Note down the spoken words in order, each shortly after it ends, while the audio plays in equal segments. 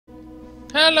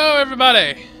Hello,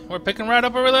 everybody. We're picking right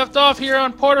up where we left off here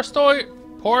on Portal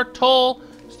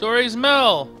Stories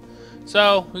Mel.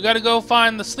 So we got to go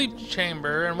find the sleep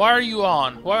chamber. And why are you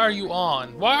on? Why are you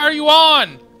on? Why are you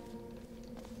on?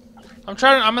 I'm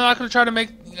not gonna try to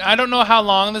make. I don't know how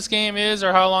long this game is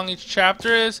or how long each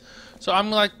chapter is. So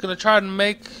I'm gonna try to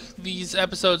make these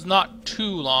episodes not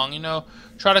too long. You know,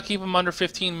 try to keep them under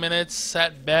 15 minutes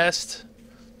at best.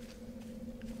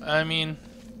 I mean,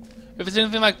 if it's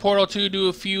anything like Portal 2, do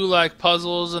a few like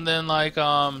puzzles and then like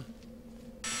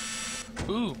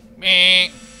ooh, meh.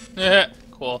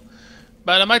 Cool.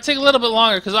 But it might take a little bit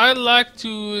longer because I like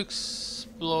to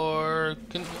explore.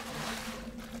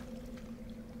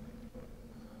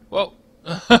 Whoa.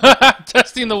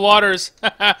 Testing the waters.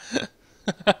 Oh,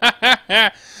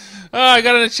 I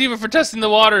got an achievement for testing the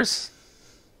waters.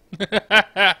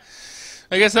 I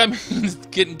guess that means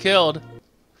getting killed.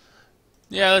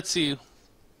 Yeah, let's see.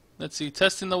 Let's see.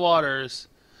 Testing the waters.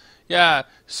 Yeah,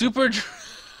 super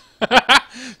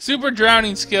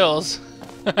drowning skills.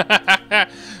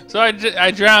 So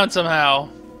I drowned somehow.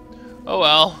 Oh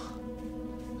well.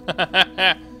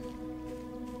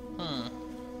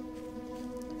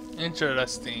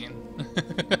 Interesting.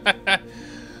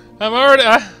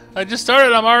 I just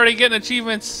started. I'm already getting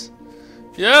achievements.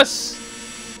 Yes.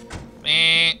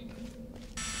 Meh.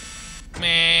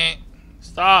 Meh.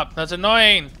 Stop. That's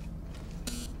annoying.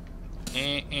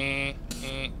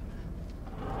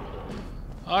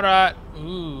 Alright.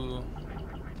 Ooh.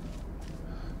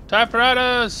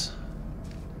 Typewriters.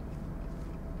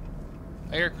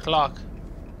 I hear clock.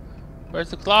 Where's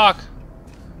the clock?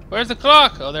 Where's the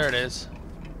clock? Oh, there it is.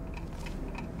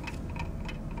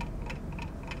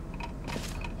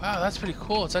 Wow, that's pretty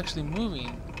cool. It's actually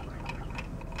moving.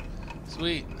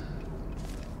 Sweet.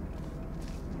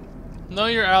 Know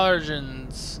your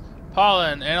allergens.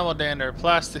 Pollen, animal dander,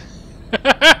 plastic.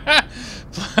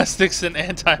 Plastics and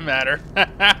antimatter.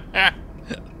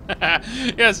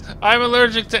 Yes, I'm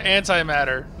allergic to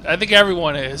antimatter. I think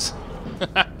everyone is.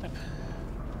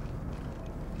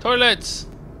 Toilets.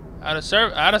 Out of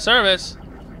service.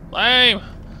 Lame.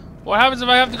 What happens if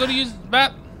I have to go to use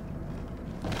the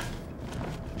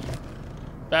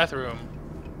bathroom?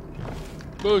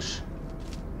 Bush.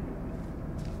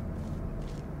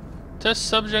 Test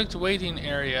subject waiting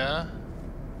area.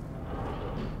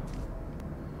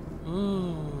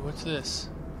 Ooh, what's this?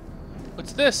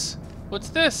 What's this? What's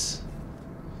this?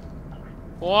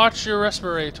 Watch your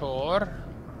respirator.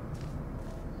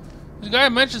 This guy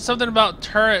mentioned something about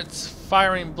turrets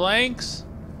firing blanks.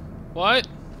 What?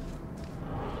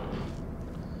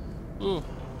 Ooh,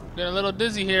 getting a little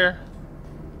dizzy here.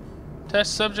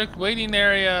 Test subject waiting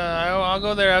area. I'll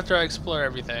go there after I explore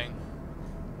everything.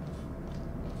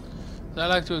 I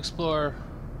like to explore.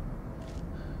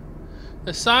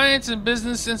 The Science and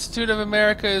Business Institute of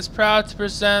America is proud to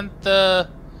present this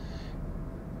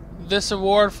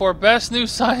award for Best New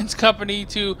Science Company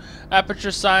to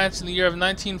Aperture Science in the year of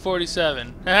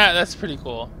 1947. That's pretty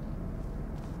cool.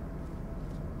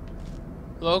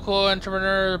 Local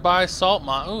entrepreneur buy salt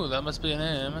mine. Ooh, that must be an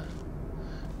M.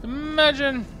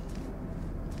 Imagine.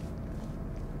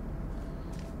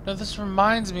 Now this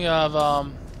reminds me of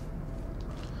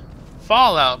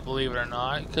Fallout, believe it or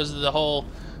not, because of the whole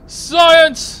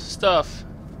science stuff.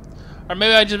 Or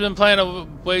maybe I've just been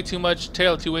playing way too much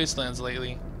Tale of Two Wastelands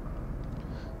lately.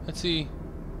 Let's see.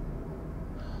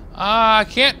 I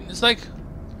can't. It's like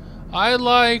I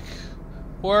like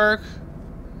work.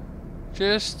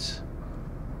 Just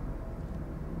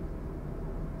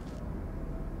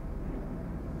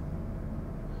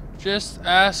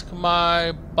ask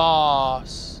my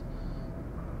boss.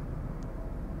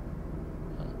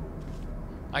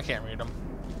 I can't read them.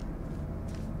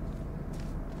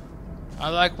 I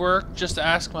like work. Just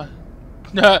ask my.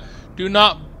 Do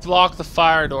not block the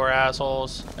fire door,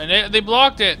 assholes. And they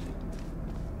blocked it.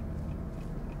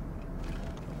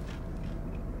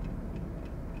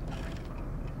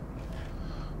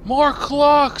 More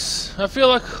clocks. I feel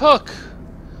like Hook.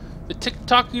 The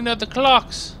tick-tocking of the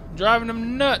clocks, driving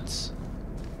them nuts.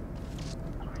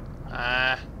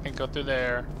 Can't go through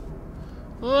there.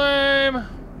 Lame.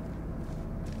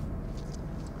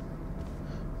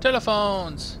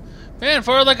 Telephones. Man,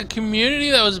 for like a community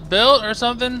that was built or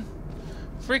something,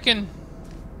 freaking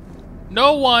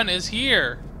no one is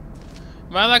here.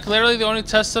 Am I like literally the only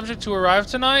test subject to arrive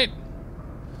tonight?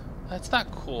 That's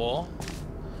not cool.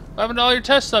 What happened to all your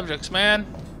test subjects, man?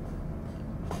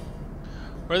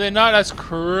 Were they not as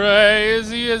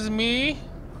crazy as me?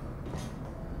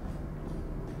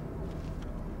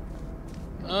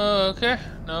 Oh, okay.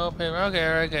 No paper. Okay,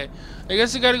 okay. I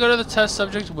guess you gotta go to the test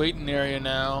subject waiting area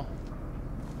now.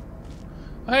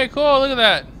 Hey, cool, look at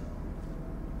that.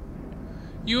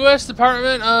 U.S.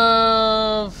 Department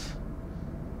of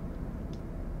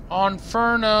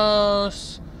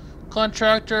Onfernos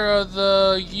Contractor of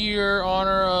the Year,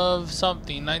 honor of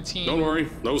something, 19. Don't worry,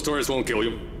 those tourists won't kill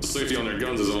you. The safety on their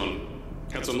guns is on.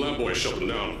 Had some lab boys shut them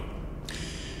down.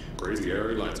 Crazy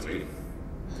Harry lied to me.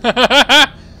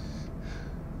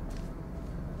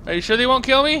 Are you sure they won't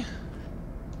kill me?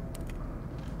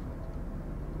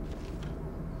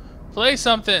 Play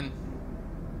something.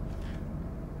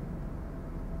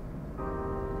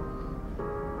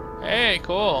 Hey,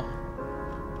 cool.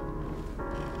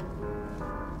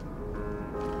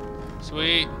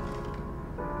 Sweet.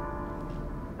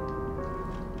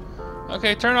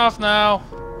 Okay, turn off now.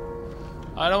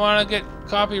 I don't want to get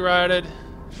copyrighted.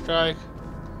 Strike.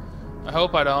 I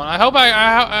hope I don't.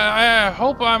 I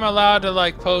hope I'm allowed to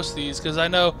like post these because I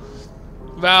know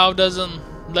Valve doesn't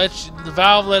let you. The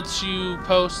Valve lets you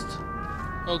post.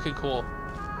 Okay, cool.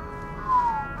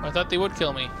 I thought they would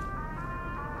kill me.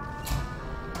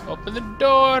 Open the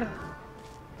door.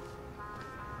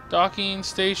 Docking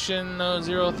station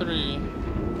 03.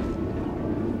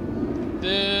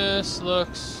 This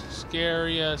looks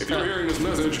scary as If you're hearing this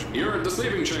message, you're at the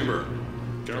sleeping chamber.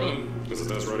 Carolyn, is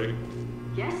the test ready?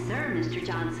 Yes, sir, Mr.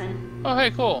 Johnson. Oh,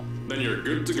 hey, cool. Then you're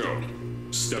good to go.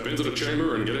 Step into the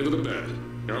chamber and get into the bed.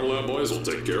 Our lab boys will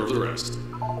take care of the rest.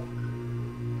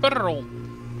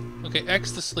 Okay,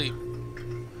 X to sleep.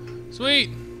 Sweet.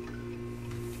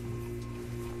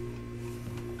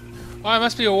 Oh, I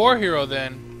must be a war hero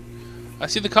then. I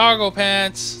see the cargo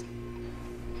pants.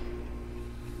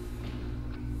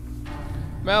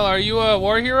 Mel, are you a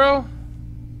war hero?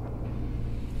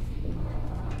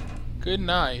 Good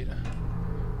night.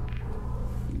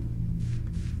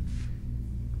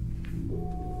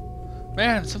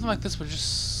 Man, something like this would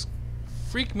just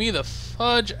freak me the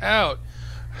fudge out.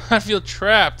 I feel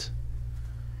trapped.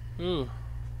 Ooh.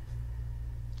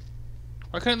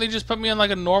 Why couldn't they just put me on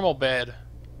like a normal bed?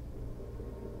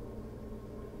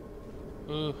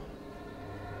 Ooh.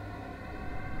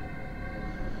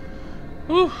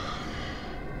 Whew.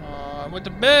 I went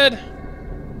to bed.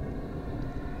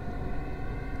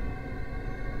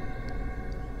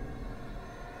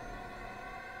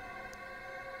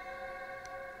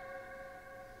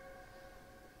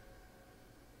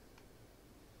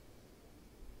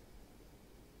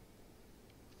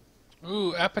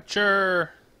 Ooh,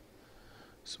 Aperture.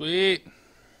 Sweet.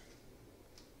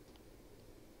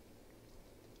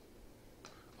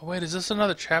 Oh wait, is this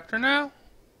another chapter now?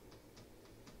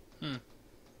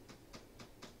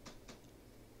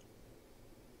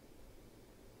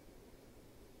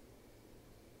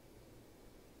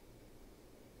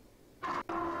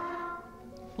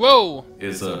 Whoa!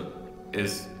 Is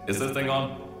this thing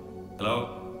on?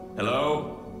 Hello?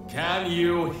 Hello? Can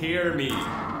you hear me?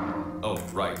 Oh,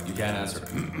 right, you can't answer.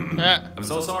 I'm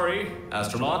so sorry,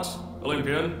 astronaut,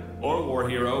 Olympian, or war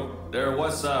hero. There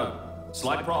was a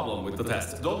slight problem with the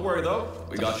test. Don't worry though,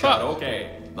 we got shot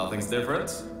okay. Nothing's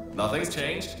different, nothing's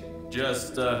changed.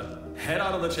 Just head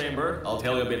out of the chamber, I'll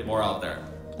tell you a bit more out there.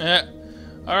 Yeah.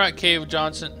 Alright, Cave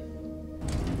Johnson.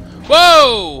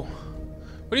 Whoa!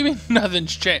 What do you mean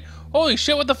nothing's changed? Holy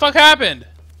shit, what the fuck happened?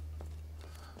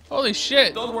 Holy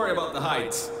shit. Don't worry about the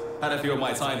height. Had a few of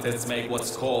my scientists make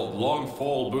what's called long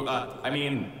fall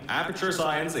Aperture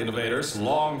Science Innovators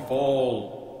long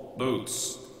fall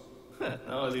boots. That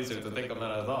was easier to think of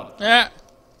than I thought. Yeah.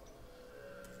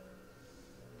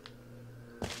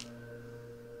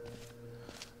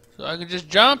 So I could just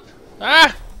jump?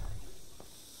 Ah!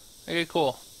 Okay,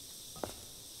 cool.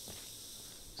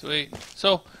 Sweet.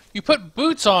 So, you put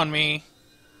boots on me,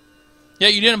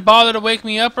 yet you didn't bother to wake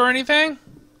me up or anything?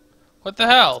 What the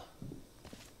hell?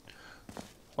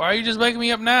 Why are you just waking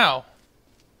me up now?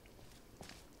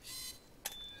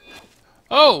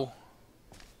 Oh!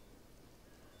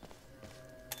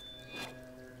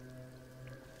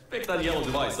 Pick that yellow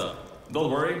device up.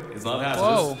 Don't worry, it's not hazardous.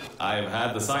 Whoa. I've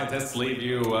had the scientists leave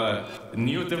you a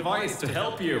new device to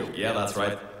help you. Yeah, that's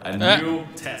right. A new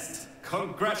test.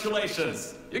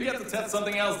 Congratulations! You get to test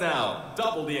something else now.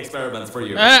 Double the experiments for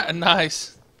you.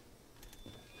 Nice.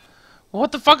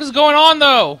 What the fuck is going on,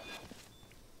 though?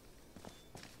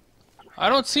 I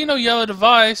don't see no yellow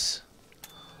device.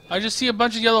 I just see a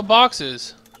bunch of yellow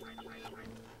boxes.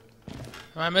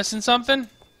 Am I missing something?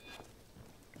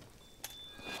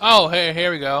 Oh, hey,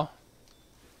 here we go.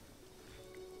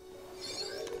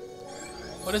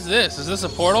 What is this? Is this a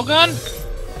portal gun?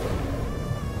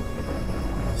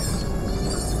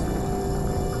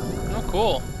 Oh,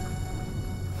 cool.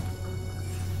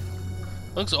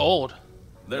 Looks old.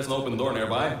 There's an open door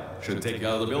nearby. Should take you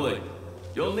out of the building.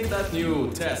 You'll need that new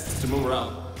test to move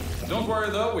around. Don't worry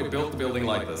though, we built the building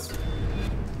like this.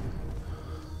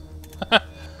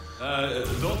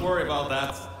 Don't worry about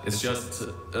that. It's just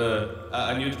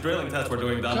a new drilling test we're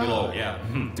doing down below. Yeah,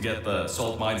 to get the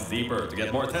salt mines deeper, to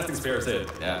get more testing spares in.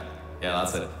 Yeah,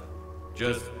 that's it.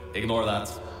 Just ignore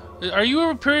that. Are you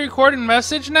a pre-recorded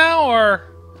message now, or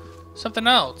something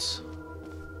else?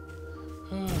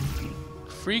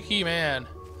 Freaky man.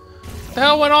 What the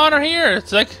hell went on here?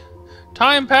 It's like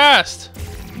time passed.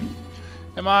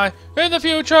 Am I in the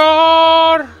future?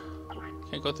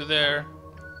 Can't go through there.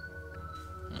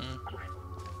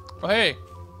 Oh, hey.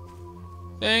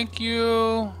 Thank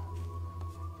you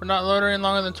for not loitering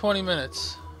longer than 20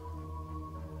 minutes.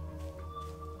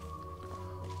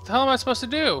 What the hell am I supposed to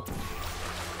do?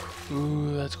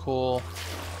 Ooh, that's cool.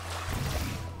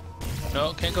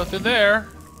 No, can't go through there.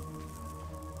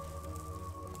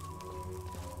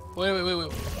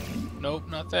 Wait. Nope,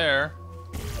 not there.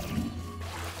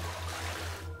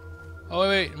 Oh,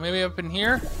 wait, maybe up in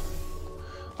here?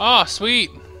 Oh,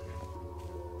 sweet.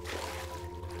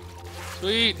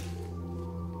 Sweet.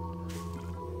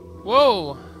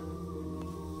 Whoa.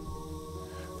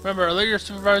 Remember, alert your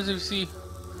supervisors if you see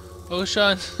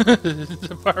Ocean's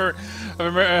Department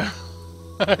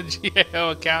of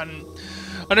GAO accountant,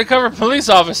 undercover police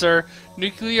officer,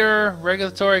 nuclear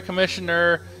regulatory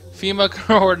commissioner, FEMA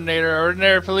coordinator,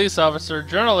 ordinary police officer,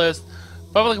 journalist,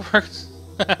 public works,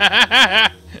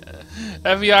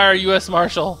 FBI or U.S.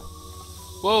 Marshal.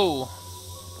 Whoa.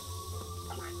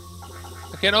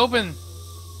 I can't open.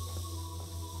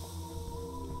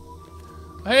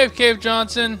 Hey, Cave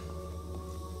Johnson.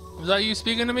 Was that you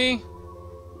speaking to me?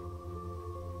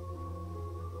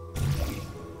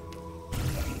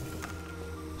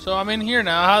 So I'm in here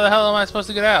now. How the hell am I supposed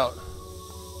to get out?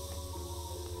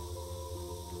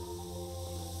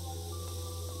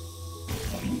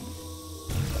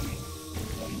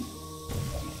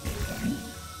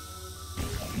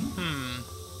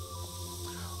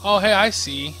 Oh, hey, I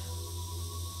see.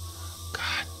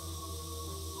 God.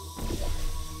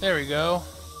 There we go.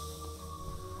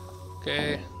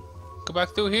 Okay. Go back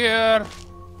through here.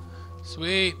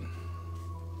 Sweet.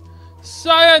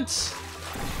 Science!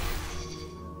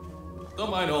 Don't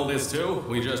mind all this too.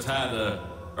 We just had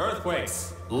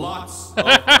earthquakes. Lots of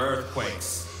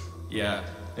earthquakes. Yeah,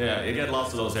 you get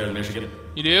lots of those here in Michigan.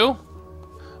 You do?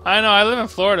 I know, I live in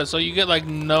Florida, so you get like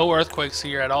no earthquakes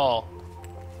here at all.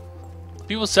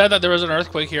 People said that there was an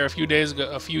earthquake here a few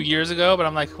years ago, but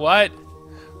I'm like, what?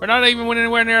 We're not even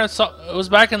anywhere near it. It was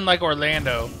back in like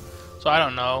Orlando, so I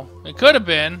don't know. It could have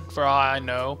been, for all I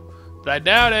know, but I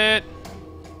doubt it.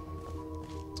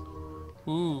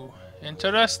 Ooh,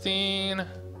 interesting.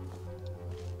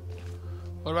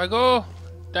 Where do I go?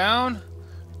 Down?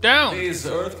 Down! These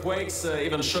earthquakes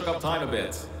even shook up time a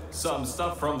bit. Some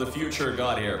stuff from the future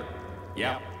got here.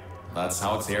 Yeah, that's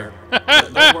how it's here.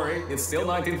 Don't worry, it's still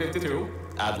 1952.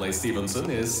 Adlai Stevenson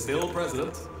is still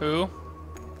president. Who?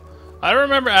 I don't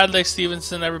remember Adlai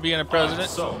Stevenson ever being a president.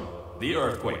 So, the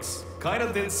earthquakes kind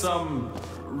of did some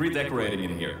redecorating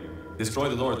in here.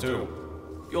 Destroyed the door too.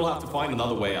 You'll have to find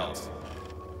another way out.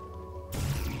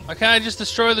 Why can't I just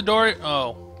destroy the door?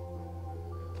 Oh.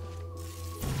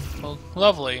 Well,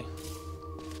 lovely.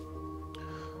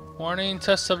 Warning,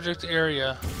 test subject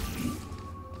area.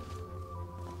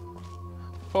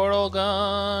 Portal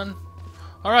gun.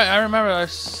 Alright, I remember.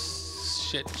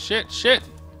 Shit.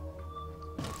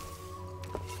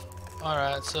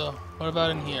 Alright, so what about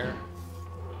in here?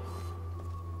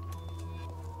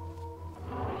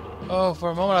 Oh,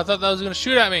 for a moment I thought that was gonna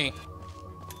shoot at me.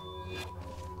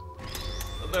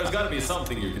 There's gotta be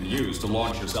something you can use to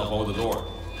launch yourself over the door.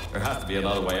 There has to be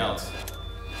another way out.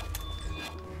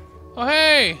 Oh,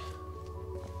 hey!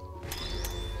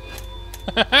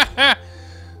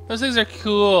 Those things are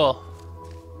cool.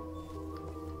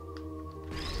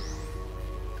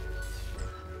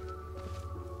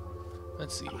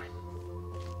 Let's see.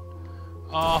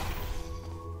 Oh.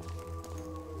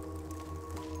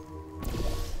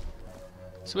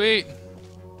 Sweet.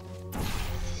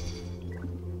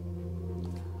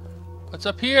 What's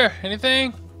up here?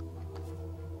 Anything?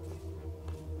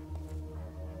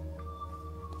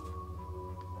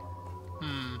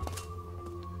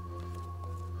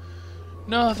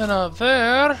 Nothing up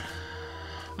there.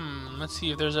 Let's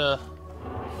see if there's a...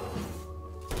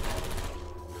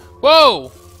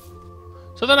 Whoa!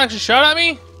 Something actually shot at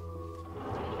me?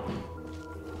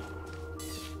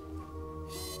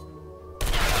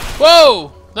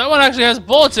 Whoa! That one actually has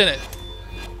bullets in it.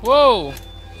 Whoa!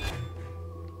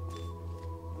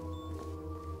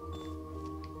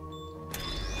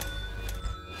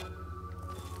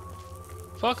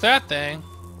 Fuck that thing.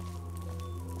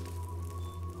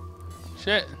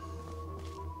 Shit.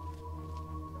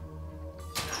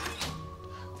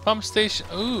 Pump station.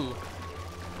 Ooh.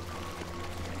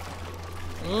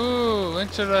 Ooh,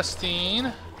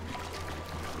 interesting.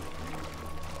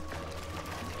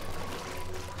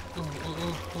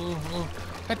 Ooh.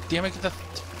 God damn it, get the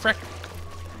frick.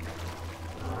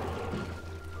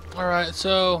 Alright,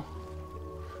 so...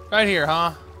 right here,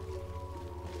 huh?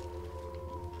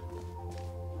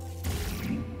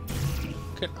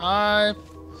 Can I...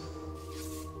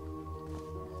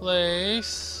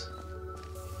 place...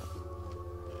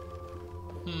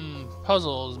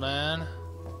 puzzles, man.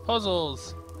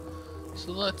 Puzzles.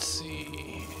 So let's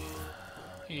see...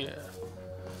 yeah.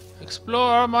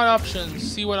 Explore my options.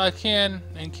 See what I can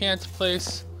and can't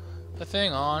place the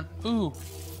thing on. Ooh.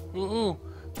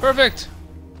 Perfect!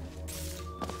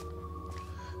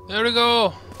 There we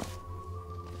go.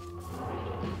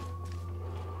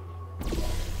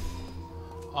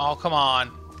 Oh, come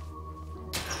on.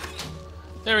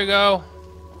 There we go.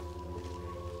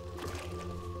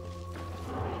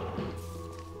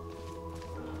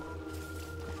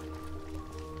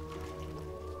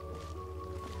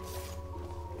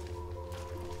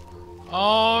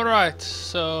 All right,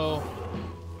 so...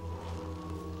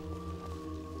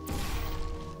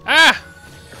 ah!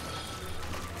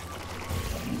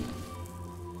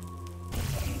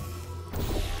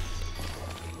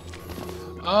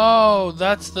 Oh,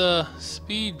 that's the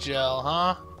speed gel,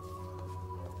 huh?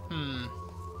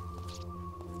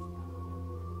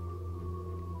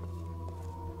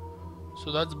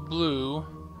 So that's blue.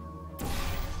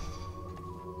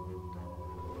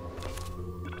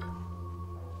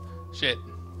 Shit.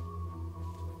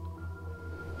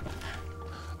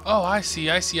 Oh, I see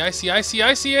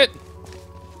it!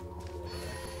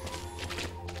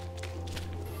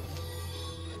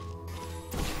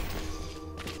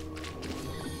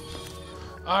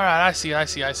 Alright, I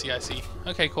see.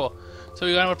 Okay, cool. So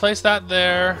we're gonna replace that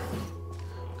there.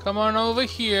 Come on over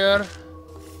here.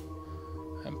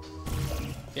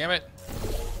 Damn it.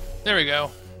 There we go.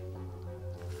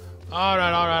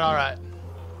 Alright.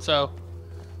 So,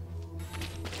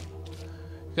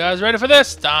 you guys ready for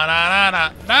this?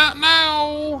 Now!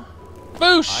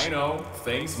 Boosh! I know,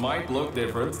 things might look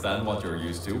different than what you're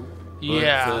used to.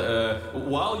 Yeah. But,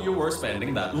 while you were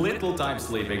spending that little time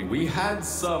sleeping, we had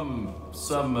some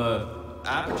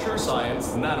Aperture Science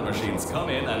nanomachines come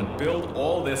in and build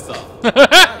all this stuff.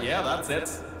 yeah, that's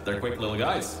it. They're quick little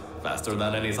guys. Faster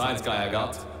than any science guy I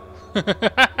got.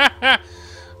 Oh,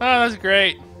 that's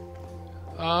great.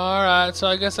 Alright, so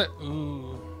I guess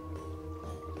ooh.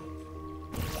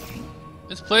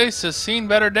 This place has seen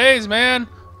better days, man.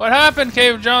 What happened,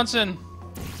 Cave Johnson?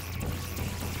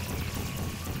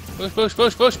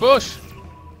 Push.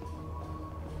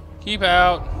 Keep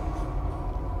out.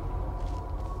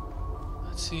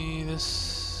 Let's see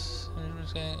this.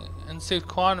 Unsafe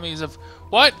quantities of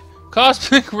what?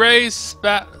 Cosmic rays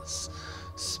spalash.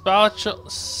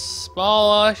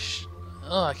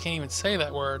 Oh, I can't even say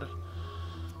that word.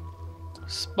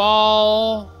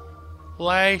 Spallation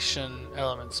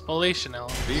element.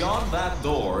 Beyond that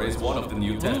door is one of the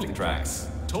new testing tracks.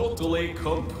 Totally,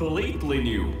 completely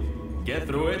new. Get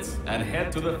through it and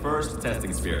head to the first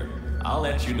testing sphere. I'll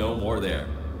let you know more there.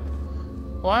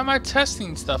 Why am I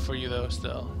testing stuff for you though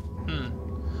still?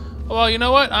 Well, you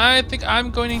know what? I think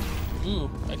I'm going to... ooh,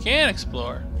 I can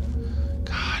explore.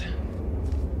 God.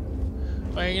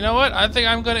 Well, you know what? I think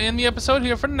I'm going to end the episode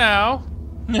here for now.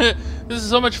 This is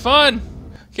so much fun.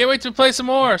 Can't wait to play some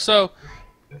more. So,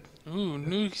 ooh,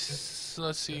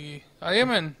 let's see. I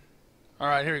am in.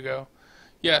 Alright, here we go.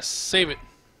 Yes, save it.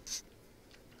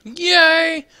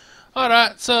 Yay!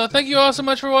 Alright, so thank you all so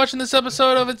much for watching this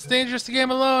episode of It's Dangerous to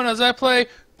Game Alone as I play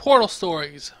Portal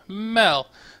Stories Mel.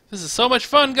 This is so much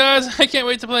fun, guys. I can't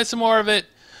wait to play some more of it.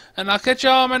 And I'll catch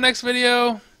y'all in my next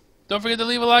video. Don't forget to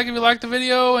leave a like if you liked the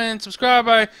video and subscribe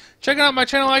by checking out my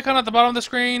channel icon at the bottom of the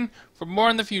screen for more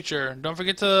in the future. Don't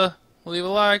forget to leave a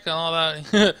like and all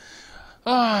that.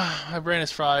 My brain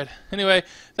is fried. Anyway,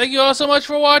 thank you all so much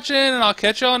for watching and I'll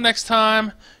catch y'all next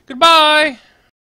time. Goodbye!